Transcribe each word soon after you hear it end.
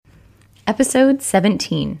Episode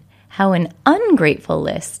 17, How an Ungrateful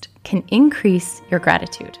List Can Increase Your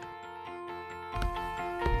Gratitude.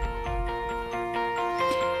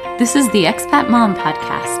 This is the Expat Mom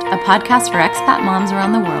Podcast, a podcast for expat moms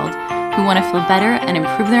around the world who want to feel better and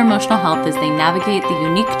improve their emotional health as they navigate the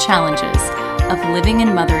unique challenges of living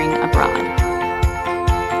and mothering abroad.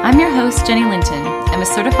 I'm your host, Jenny Linton. I'm a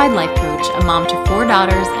certified life coach, a mom to 4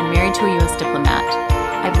 daughters, and married to a U.S. diplomat.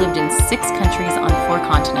 I've lived in 6 countries on 4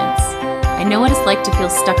 continents. I know what it's like to feel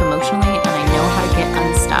stuck emotionally, and I know how to get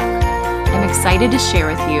unstuck. I'm excited to share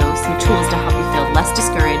with you some tools to help you feel less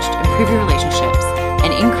discouraged, improve your relationships,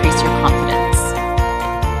 and increase your confidence.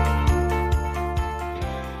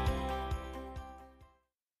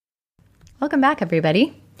 Welcome back,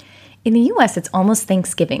 everybody. In the U.S., it's almost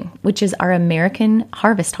Thanksgiving, which is our American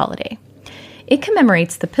harvest holiday. It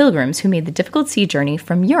commemorates the pilgrims who made the difficult sea journey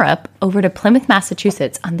from Europe over to Plymouth,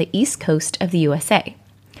 Massachusetts on the east coast of the USA.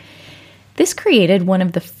 This created one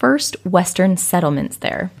of the first Western settlements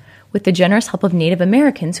there, with the generous help of Native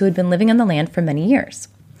Americans who had been living on the land for many years.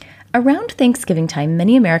 Around Thanksgiving time,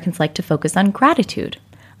 many Americans like to focus on gratitude.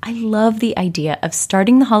 I love the idea of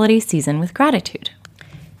starting the holiday season with gratitude.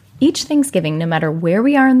 Each Thanksgiving, no matter where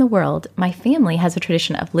we are in the world, my family has a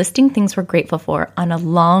tradition of listing things we're grateful for on a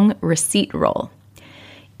long receipt roll.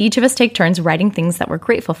 Each of us take turns writing things that we're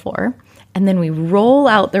grateful for, and then we roll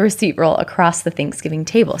out the receipt roll across the Thanksgiving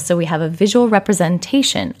table so we have a visual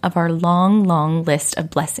representation of our long, long list of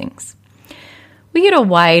blessings. We get a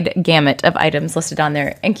wide gamut of items listed on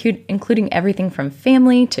there, including everything from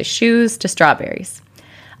family to shoes to strawberries.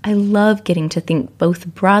 I love getting to think both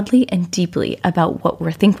broadly and deeply about what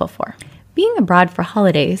we're thankful for. Being abroad for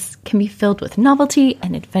holidays can be filled with novelty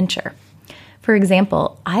and adventure. For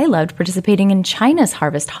example, I loved participating in China's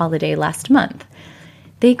harvest holiday last month.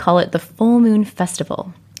 They call it the Full Moon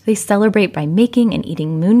Festival. They celebrate by making and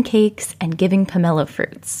eating moon cakes and giving pomelo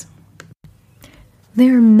fruits.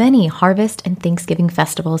 There are many harvest and Thanksgiving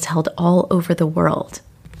festivals held all over the world.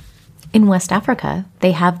 In West Africa,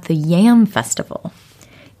 they have the Yam Festival.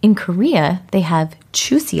 In Korea, they have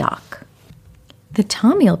Chuseok. The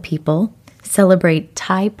Tamil people celebrate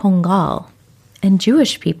Thai Pongal, and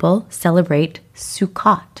Jewish people celebrate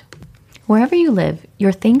Sukkot. Wherever you live,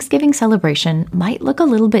 your Thanksgiving celebration might look a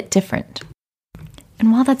little bit different.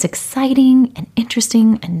 And while that's exciting and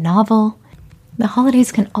interesting and novel, the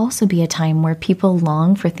holidays can also be a time where people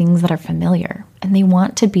long for things that are familiar, and they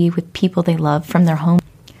want to be with people they love from their home.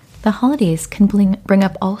 The holidays can bring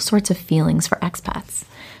up all sorts of feelings for expats.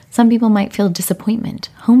 Some people might feel disappointment,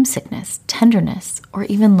 homesickness, tenderness, or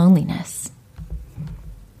even loneliness.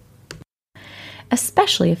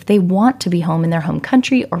 Especially if they want to be home in their home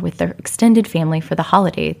country or with their extended family for the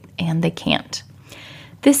holiday and they can't.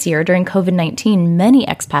 This year, during COVID-19, many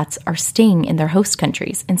expats are staying in their host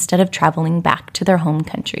countries instead of traveling back to their home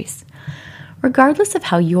countries. Regardless of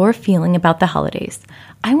how you're feeling about the holidays,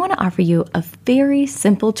 I want to offer you a very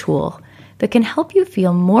simple tool that can help you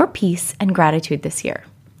feel more peace and gratitude this year.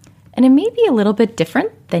 And it may be a little bit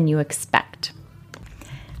different than you expect.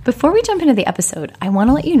 Before we jump into the episode, I want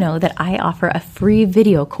to let you know that I offer a free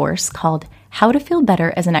video course called How to Feel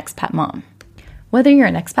Better as an Expat Mom. Whether you're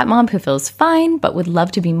an expat mom who feels fine but would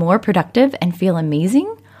love to be more productive and feel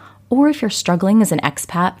amazing, or if you're struggling as an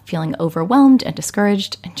expat, feeling overwhelmed and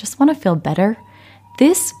discouraged and just want to feel better,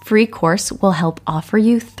 this free course will help offer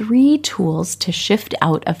you 3 tools to shift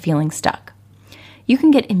out of feeling stuck. You can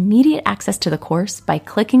get immediate access to the course by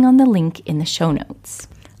clicking on the link in the show notes.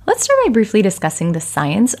 Let's start by briefly discussing the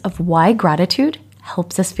science of why gratitude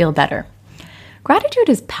helps us feel better. Gratitude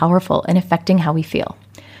is powerful in affecting how we feel.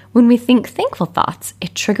 When we think thankful thoughts,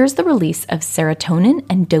 it triggers the release of serotonin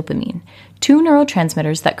and dopamine, 2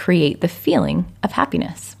 neurotransmitters that create the feeling of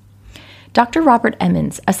happiness. Dr. Robert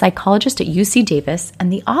Emmons, a psychologist at UC Davis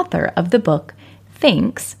and the author of the book,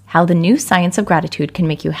 Thanks: How the New Science of Gratitude Can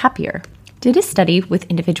Make You Happier, did a study with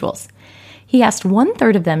individuals. He asked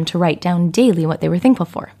 1/3 of them to write down daily what they were thankful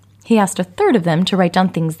for. He asked 1/3 of them to write down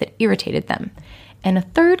things that irritated them, and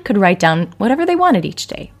 1/3 could write down whatever they wanted each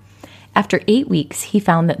day. After 8 weeks, he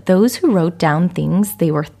found that those who wrote down things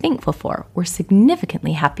they were thankful for were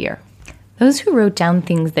significantly happier. Those who wrote down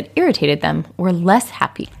things that irritated them were less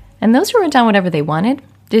happy, and those who wrote down whatever they wanted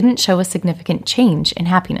didn't show a significant change in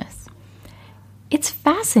happiness. It's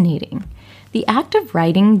fascinating. The act of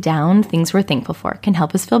writing down things we're thankful for can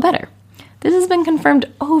help us feel better. This has been confirmed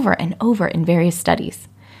over and over in various studies.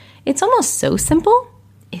 It's almost so simple,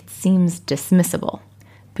 it seems dismissible.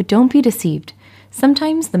 But don't be deceived.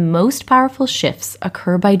 Sometimes the most powerful shifts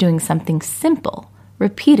occur by doing something simple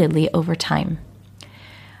repeatedly over time.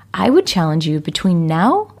 I would challenge you between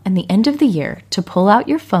now and the end of the year to pull out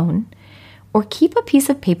your phone Or keep a piece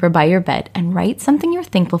of paper by your bed and write something you're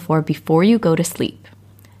thankful for before you go to sleep.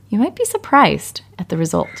 You might be surprised at the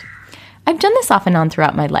result. I've done this off and on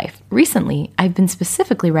throughout my life. Recently, I've been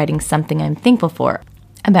specifically writing something I'm thankful for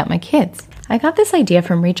about my kids. I got this idea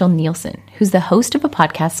from Rachel Nielsen, who's the host of a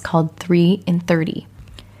podcast called 3 in 30.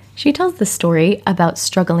 She tells the story about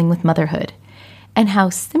struggling with motherhood and how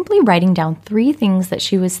simply writing down 3 things that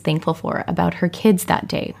she was thankful for about her kids that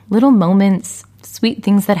day, little moments, sweet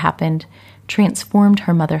things that happened, transformed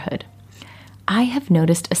her motherhood. I have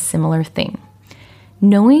noticed a similar thing.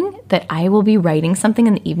 Knowing that I will be writing something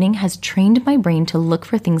in the evening has trained my brain to look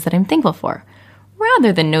for things that I'm thankful for,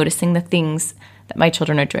 rather than noticing the things that my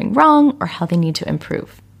children are doing wrong or how they need to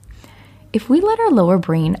improve. If we let our lower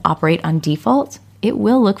brain operate on default, it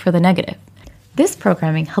will look for the negative. This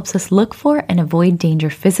programming helps us look for and avoid danger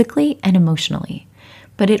physically and emotionally,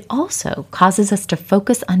 but it also causes us to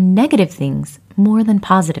focus on negative things more than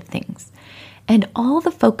positive things. And all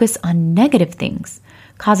the focus on negative things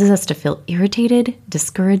causes us to feel irritated,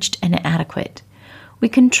 discouraged, and inadequate. We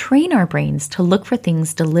can train our brains to look for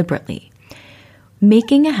things deliberately.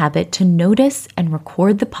 Making a habit to notice and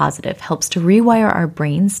record the positive helps to rewire our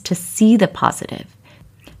brains to see the positive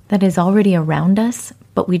that is already around us,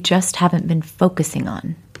 but we just haven't been focusing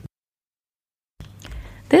on.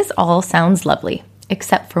 This all sounds lovely,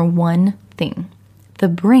 except for one thing. The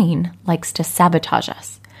brain likes to sabotage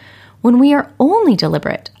us. When we are only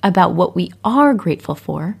deliberate about what we are grateful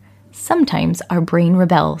for, sometimes our brain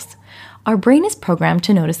rebels. Our brain is programmed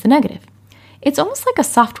to notice the negative. It's almost like a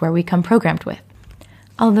software we come programmed with.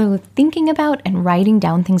 Although thinking about and writing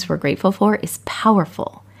down things we're grateful for is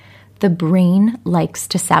powerful, the brain likes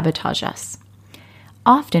to sabotage us.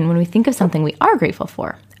 Often when we think of something we are grateful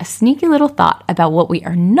for, a sneaky little thought about what we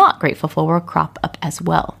are not grateful for will crop up as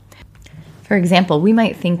well. For example, we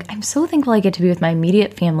might think, I'm so thankful I get to be with my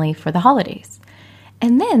immediate family for the holidays.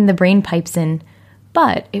 And then the brain pipes in,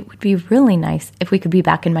 but it would be really nice if we could be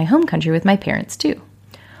back in my home country with my parents too.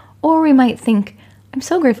 Or we might think, I'm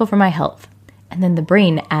so grateful for my health. And then the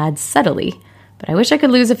brain adds subtly, but I wish I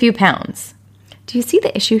could lose a few pounds. Do you see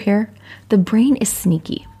the issue here? The brain is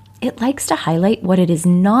sneaky. It likes to highlight what it is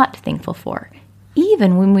not thankful for,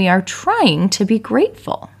 even when we are trying to be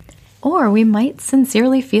grateful. Or we might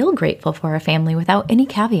sincerely feel grateful for our family without any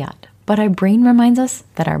caveat, but our brain reminds us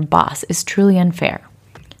that our boss is truly unfair,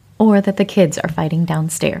 or that the kids are fighting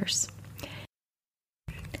downstairs.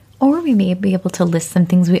 Or we may be able to list some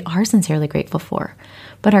things we are sincerely grateful for,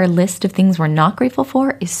 but our list of things we're not grateful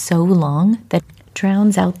for is so long that it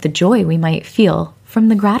drowns out the joy we might feel from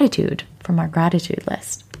our gratitude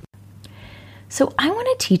list. So I want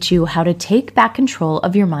to teach you how to take back control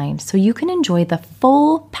of your mind so you can enjoy the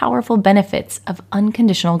full, powerful benefits of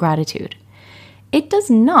unconditional gratitude. It does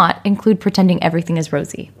not include pretending everything is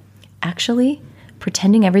rosy. Actually,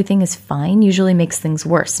 pretending everything is fine usually makes things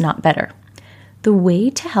worse, not better. The way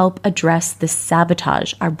to help address this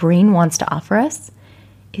sabotage our brain wants to offer us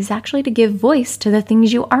is actually to give voice to the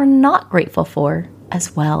things you are not grateful for,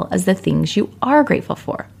 as well as the things you are grateful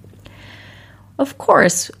for. Of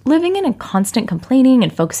course, living in a constant complaining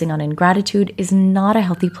and focusing on ingratitude is not a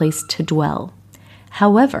healthy place to dwell.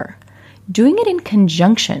 However, doing it in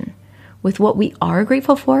conjunction with what we are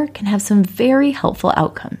grateful for can have some very helpful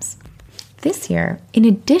outcomes. This year, in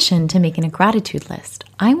addition to making a gratitude list,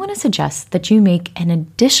 I want to suggest that you make an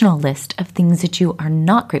additional list of things that you are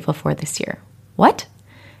not grateful for this year. What?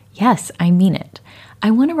 Yes, I mean it. I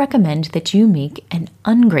want to recommend that you make an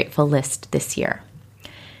ungrateful list this year.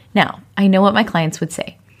 Now, I know what my clients would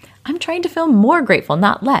say. I'm trying to feel more grateful,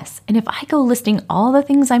 not less. And if I go listing all the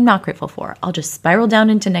things I'm not grateful for, I'll just spiral down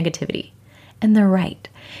into negativity. And they're right.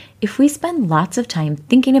 If we spend lots of time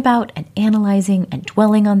thinking about and analyzing and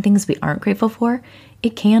dwelling on things we aren't grateful for,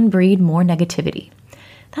 it can breed more negativity.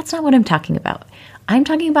 That's not what I'm talking about. I'm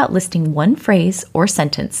talking about listing one phrase or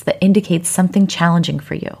sentence that indicates something challenging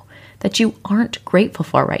for you, that you aren't grateful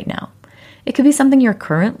for right now. It could be something you're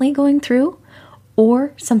currently going through,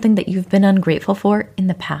 or something that you've been ungrateful for in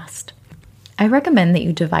the past. I recommend that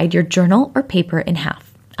you divide your journal or paper in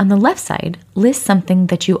half. On the left side, list something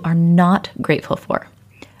that you are not grateful for.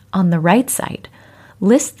 On the right side,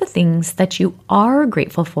 list the things that you are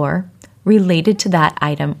grateful for related to that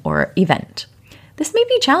item or event. This may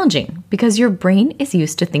be challenging because your brain is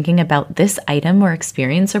used to thinking about this item or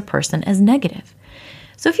experience or person as negative.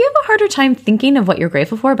 So if you have a harder time thinking of what you're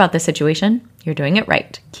grateful for about this situation, you're doing it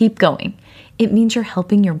right. Keep going. It means you're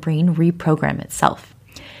helping your brain reprogram itself.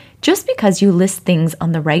 Just because you list things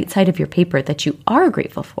on the right side of your paper that you are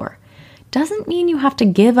grateful for doesn't mean you have to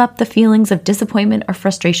give up the feelings of disappointment or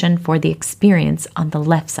frustration for the experience on the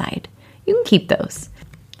left side. You can keep those.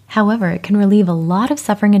 However, it can relieve a lot of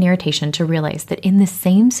suffering and irritation to realize that in the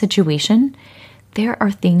same situation, there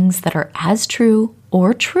are things that are as true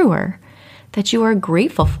or truer that you are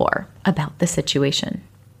grateful for about the situation.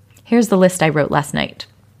 Here's the list I wrote last night.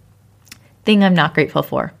 Thing I'm not grateful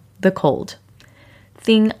for, the cold.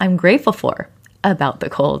 Thing I'm grateful for about the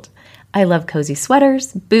cold. I love cozy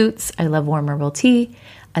sweaters, boots, I love warm herbal tea,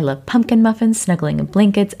 I love pumpkin muffins, snuggling in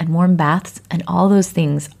blankets, and warm baths, and all those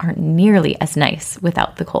things aren't nearly as nice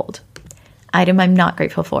without the cold. Item I'm not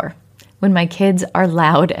grateful for, when my kids are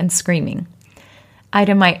loud and screaming.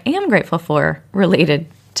 Item I am grateful for, related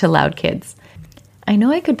to loud kids. I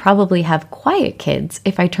know I could probably have quiet kids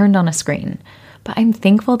if I turned on a screen, but I'm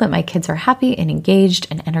thankful that my kids are happy and engaged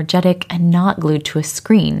and energetic and not glued to a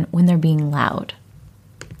screen when they're being loud.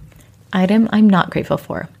 Item I'm not grateful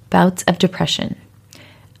for, bouts of depression.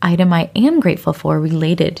 Item I am grateful for,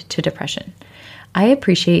 related to depression. I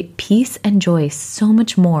appreciate peace and joy so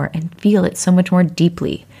much more and feel it so much more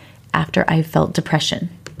deeply after I've felt depression.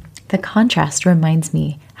 The contrast reminds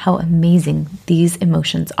me how amazing these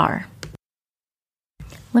emotions are.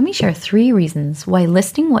 Let me share 3 reasons why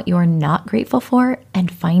listing what you're not grateful for and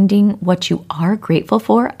finding what you are grateful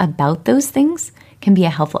for about those things can be a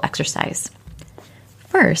helpful exercise.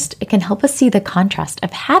 First, it can help us see the contrast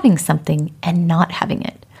of having something and not having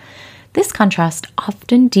it. This contrast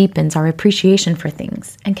often deepens our appreciation for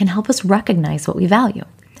things and can help us recognize what we value.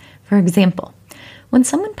 For example, when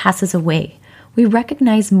someone passes away, we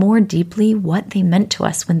recognize more deeply what they meant to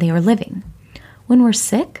us when they were living. When we're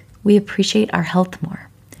sick, we appreciate our health more.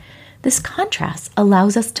 This contrast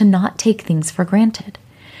allows us to not take things for granted.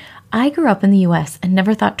 I grew up in the US and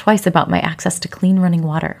never thought twice about my access to clean running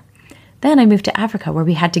water. Then I moved to Africa where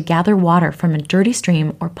we had to gather water from a dirty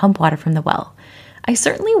stream or pump water from the well. I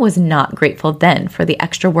certainly was not grateful then for the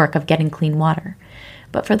extra work of getting clean water.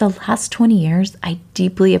 But for the last 20 years, I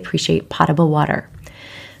deeply appreciate potable water.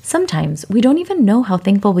 Sometimes we don't even know how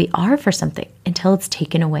thankful we are for something until it's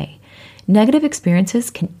taken away. Negative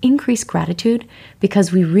experiences can increase gratitude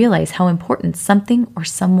because we realize how important something or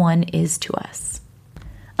someone is to us.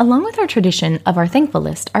 Along with our tradition of our thankful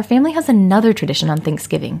list, our family has another tradition on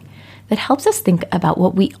Thanksgiving that helps us think about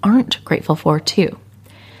what we aren't grateful for too.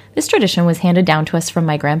 This tradition was handed down to us from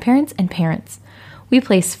my grandparents and parents. We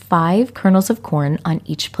place 5 kernels of corn on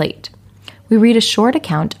each plate. We read a short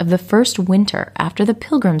account of the first winter after the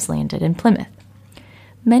Pilgrims landed in Plymouth.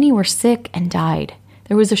 Many were sick and died.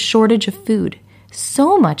 There was a shortage of food,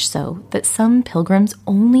 so much so that some pilgrims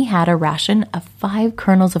only had a ration of 5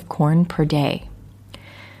 kernels of corn per day.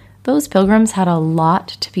 Those pilgrims had a lot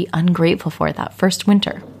to be ungrateful for that first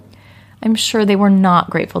winter. I'm sure they were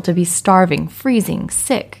not grateful to be starving, freezing,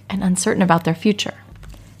 sick, and uncertain about their future.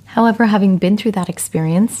 However, having been through that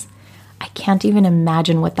experience, I can't even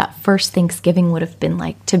imagine what that first Thanksgiving would have been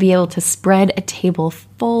like, to be able to spread a table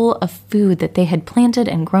full of food that they had planted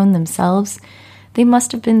and grown themselves. They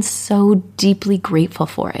must have been so deeply grateful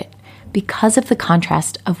for it because of the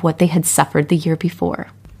contrast of what they had suffered the year before.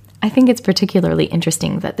 I think it's particularly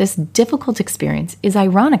interesting that this difficult experience is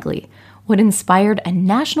ironically what inspired a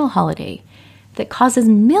national holiday that causes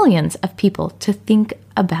millions of people to think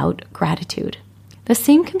about gratitude. The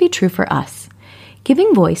same can be true for us.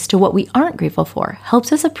 Giving voice to what we aren't grateful for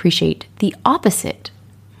helps us appreciate the opposite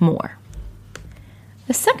more.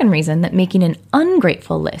 The second reason that making an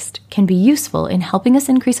ungrateful list can be useful in helping us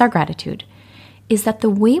increase our gratitude is that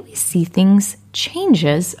the way we see things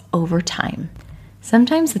changes over time.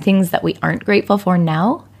 Sometimes the things that we aren't grateful for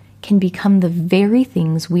now can become the very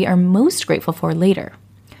things we are most grateful for later.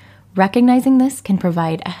 Recognizing this can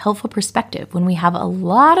provide a helpful perspective when we have a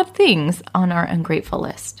lot of things on our ungrateful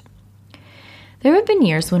list. There have been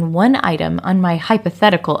years when one item on my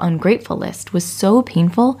hypothetical ungrateful list was so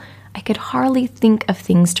painful I could hardly think of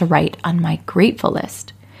things to write on my grateful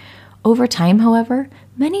list. Over time, however,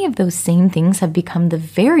 many of those same things have become the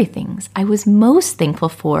very things I was most thankful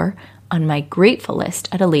for on my grateful list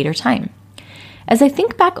at a later time. As I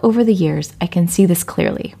think back over the years, I can see this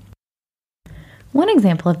clearly. One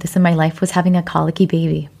example of this in my life was having a colicky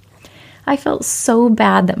baby. I felt so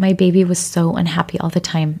bad that my baby was so unhappy all the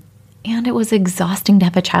time, and it was exhausting to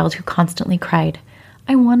have a child who constantly cried.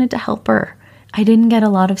 I wanted to help her. I didn't get a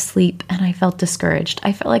lot of sleep, and I felt discouraged.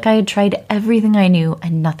 I felt like I had tried everything I knew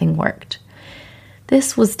and nothing worked.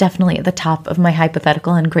 This was definitely at the top of my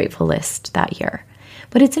hypothetical ungrateful list that year.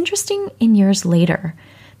 But it's interesting in years later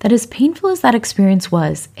that as painful as that experience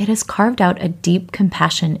was, it has carved out a deep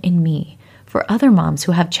compassion in me for other moms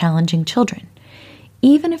who have challenging children.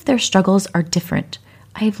 Even if their struggles are different,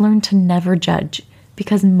 I have learned to never judge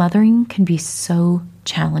because mothering can be so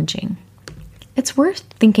challenging. It's worth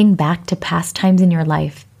thinking back to past times in your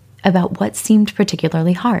life about what seemed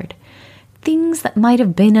particularly hard, things that might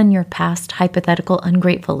have been on your past hypothetical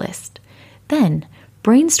ungrateful list. Then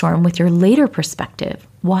brainstorm with your later perspective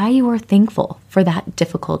why you are thankful for that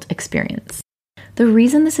difficult experience. The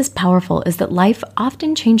reason this is powerful is that life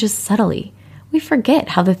often changes subtly. We forget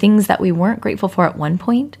how the things that we weren't grateful for at one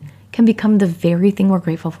point can become the very thing we're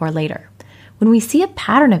grateful for later. When we see a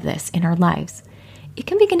pattern of this in our lives, it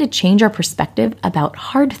can begin to change our perspective about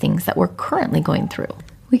hard things that we're currently going through.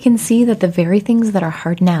 We can see that the very things that are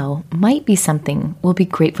hard now might be something we'll be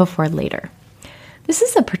grateful for later. This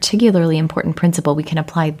is a particularly important principle we can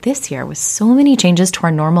apply this year with so many changes to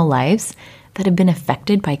our normal lives that have been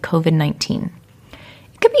affected by COVID-19.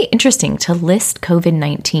 It could be interesting to list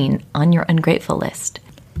COVID-19 on your ungrateful list.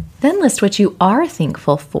 Then list what you are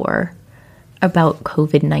thankful for about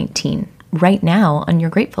COVID-19 right now on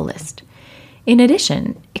your grateful list. In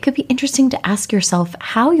addition, it could be interesting to ask yourself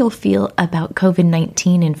how you'll feel about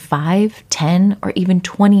COVID-19 in 5, 10, or even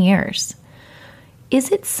 20 years.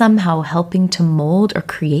 Is it somehow helping to mold or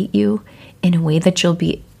create you in a way that you'll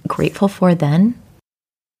be grateful for then?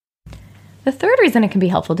 The third reason it can be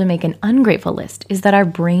helpful to make an ungrateful list is that our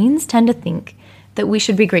brains tend to think that we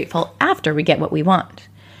should be grateful after we get what we want.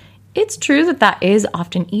 It's true that that is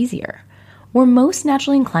often easier. We're most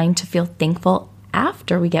naturally inclined to feel thankful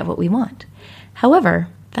after we get what we want. However,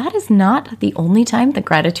 that is not the only time that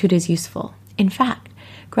gratitude is useful. In fact,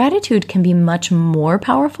 gratitude can be much more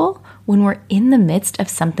powerful when we're in the midst of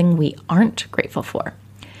something we aren't grateful for.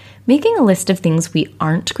 Making a list of things we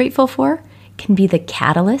aren't grateful for can be the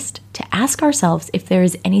catalyst to ask ourselves if there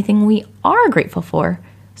is anything we are grateful for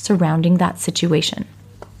surrounding that situation.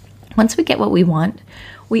 Once we get what we want,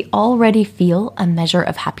 we already feel a measure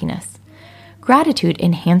of happiness. Gratitude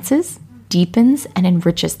enhances, deepens, and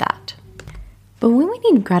enriches that. But when we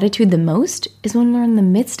need gratitude the most is when we're in the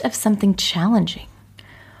midst of something challenging.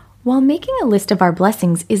 While making a list of our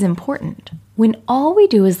blessings is important, when all we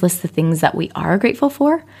do is list the things that we are grateful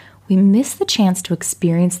for, we miss the chance to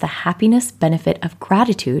experience the happiness benefit of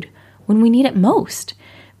gratitude when we need it most,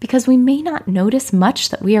 because we may not notice much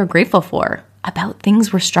that we are grateful for about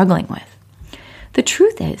things we're struggling with. The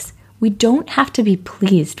truth is, we don't have to be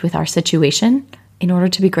pleased with our situation in order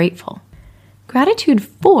to be grateful. Gratitude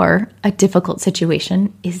for a difficult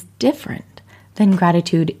situation is different than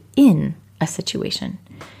gratitude in a situation.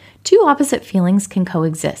 Two opposite feelings can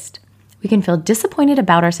coexist. We can feel disappointed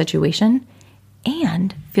about our situation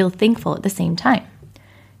and feel thankful at the same time.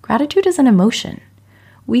 Gratitude is an emotion.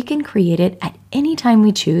 We can create it at any time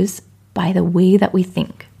we choose by the way that we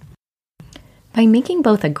think. By making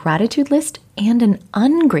both a gratitude list and an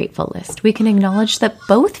ungrateful list, we can acknowledge that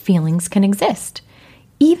both feelings can exist.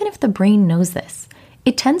 Even if the brain knows this,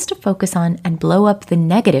 it tends to focus on and blow up the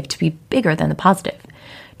negative to be bigger than the positive.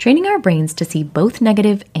 Training our brains to see both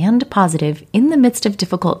negative and positive in the midst of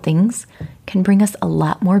difficult things can bring us a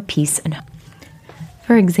lot more peace and hope.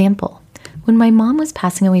 For example, when my mom was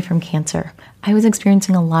passing away from cancer, I was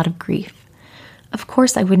experiencing a lot of grief. Of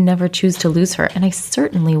course, I would never choose to lose her, and I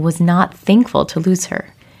certainly was not thankful to lose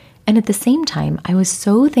her. And at the same time, I was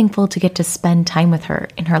so thankful to get to spend time with her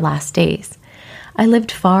in her last days. I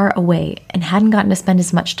lived far away and hadn't gotten to spend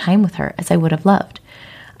as much time with her as I would have loved.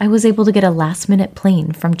 I was able to get a last-minute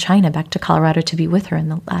plane from China back to Colorado to be with her in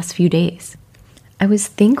the last few days. I was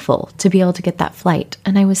thankful to be able to get that flight,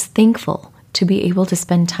 and I was thankful to be able to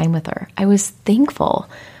spend time with her. I was thankful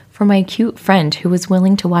for my cute friend who was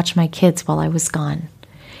willing to watch my kids while I was gone.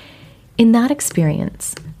 In that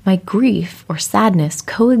experience, my grief or sadness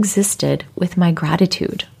coexisted with my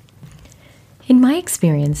gratitude. In my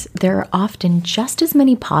experience, there are often just as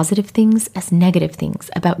many positive things as negative things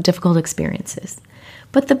about difficult experiences,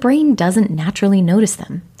 but the brain doesn't naturally notice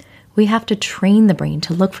them. We have to train the brain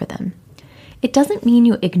to look for them. It doesn't mean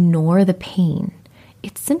you ignore the pain.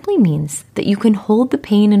 It simply means that you can hold the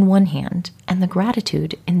pain in one hand and the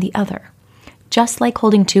gratitude in the other. Just like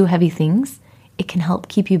holding two heavy things, it can help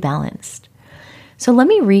keep you balanced. So let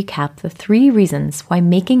me recap the 3 reasons why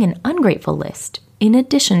making an ungrateful list, in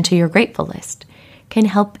addition to your grateful list, can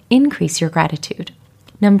help increase your gratitude.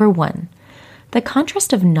 Number 1, the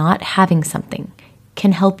contrast of not having something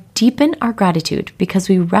can help deepen our gratitude because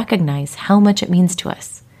we recognize how much it means to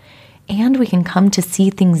us. And we can come to see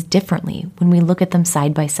things differently when we look at them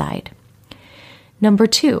side by side. Number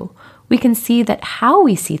 2, we can see that how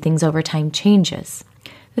we see things over time changes.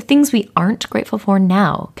 The things we aren't grateful for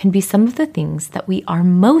now can be some of the things that we are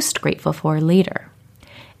most grateful for later.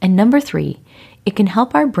 And number 3, it can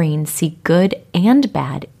help our brain see good and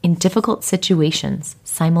bad in difficult situations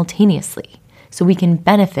simultaneously, so we can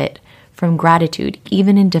benefit from gratitude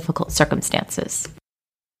even in difficult circumstances.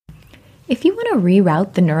 If you want to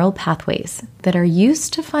reroute the neural pathways that are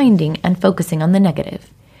used to finding and focusing on the negative,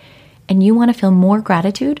 and you want to feel more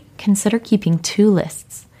gratitude, consider keeping 2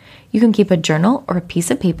 lists. You can keep a journal or a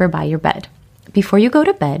piece of paper by your bed. Before you go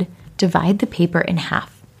to bed, divide the paper in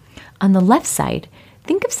half. On the left side,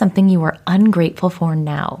 think of something you are ungrateful for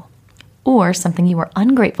now, or something you were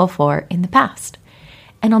ungrateful for in the past.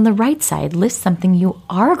 And on the right side, list something you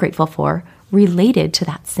are grateful for related to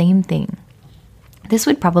that same thing. This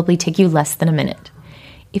would probably take you less than a minute.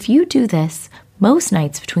 If you do this most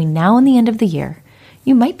nights between now and the end of the year,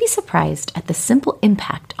 you might be surprised at the simple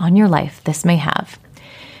impact on your life this may have.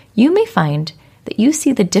 You may find that you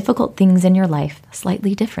see the difficult things in your life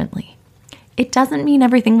slightly differently. It doesn't mean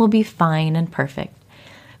everything will be fine and perfect,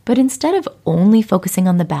 but instead of only focusing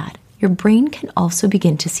on the bad, your brain can also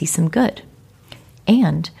begin to see some good.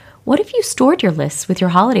 And what if you stored your lists with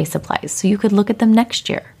your holiday supplies so you could look at them next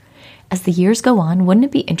year? As the years go on, wouldn't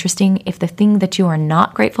it be interesting if the thing that you are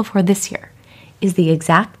not grateful for this year is the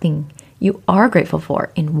exact thing you are grateful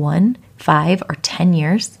for in 1, 5, or 10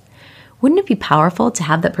 years? Wouldn't it be powerful to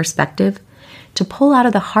have that perspective to pull out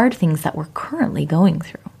of the hard things that we're currently going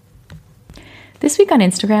through? This week on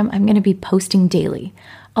Instagram, I'm going to be posting daily.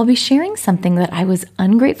 I'll be sharing something that I was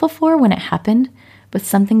ungrateful for when it happened, but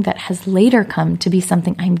something that has later come to be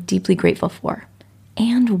something I'm deeply grateful for.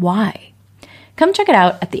 And why? Come check it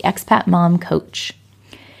out at the Expat Mom Coach.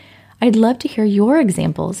 I'd love to hear your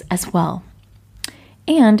examples as well.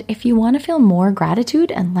 And if you want to feel more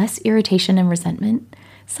gratitude and less irritation and resentment,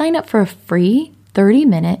 sign up for a free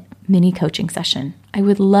 30-minute mini coaching session. I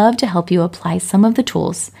would love to help you apply some of the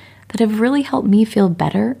tools that have really helped me feel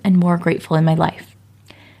better and more grateful in my life.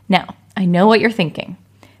 Now, I know what you're thinking.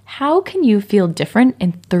 How can you feel different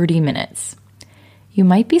in 30 minutes? You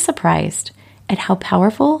might be surprised at how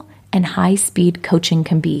powerful and high-speed coaching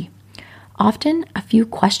can be. Often, a few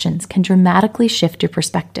questions can dramatically shift your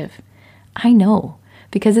perspective. I know,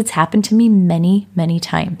 because it's happened to me many, many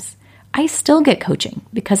times. I still get coaching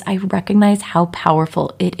because I recognize how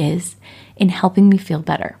powerful it is in helping me feel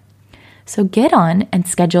better. So get on and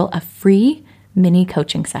schedule a free mini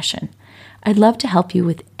coaching session. I'd love to help you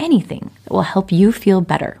with anything that will help you feel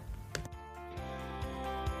better.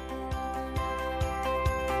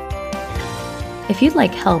 If you'd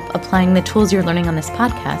like help applying the tools you're learning on this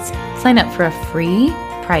podcast, sign up for a free,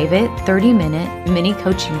 private 30-minute mini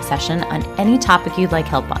coaching session on any topic you'd like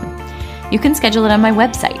help on. You can schedule it on my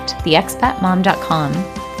website,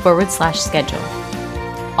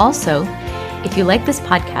 theexpatmom.com/schedule. Also, if you like this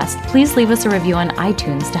podcast, please leave us a review on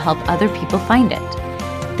iTunes to help other people find it.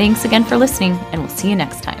 Thanks again for listening, and we'll see you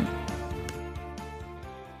next time.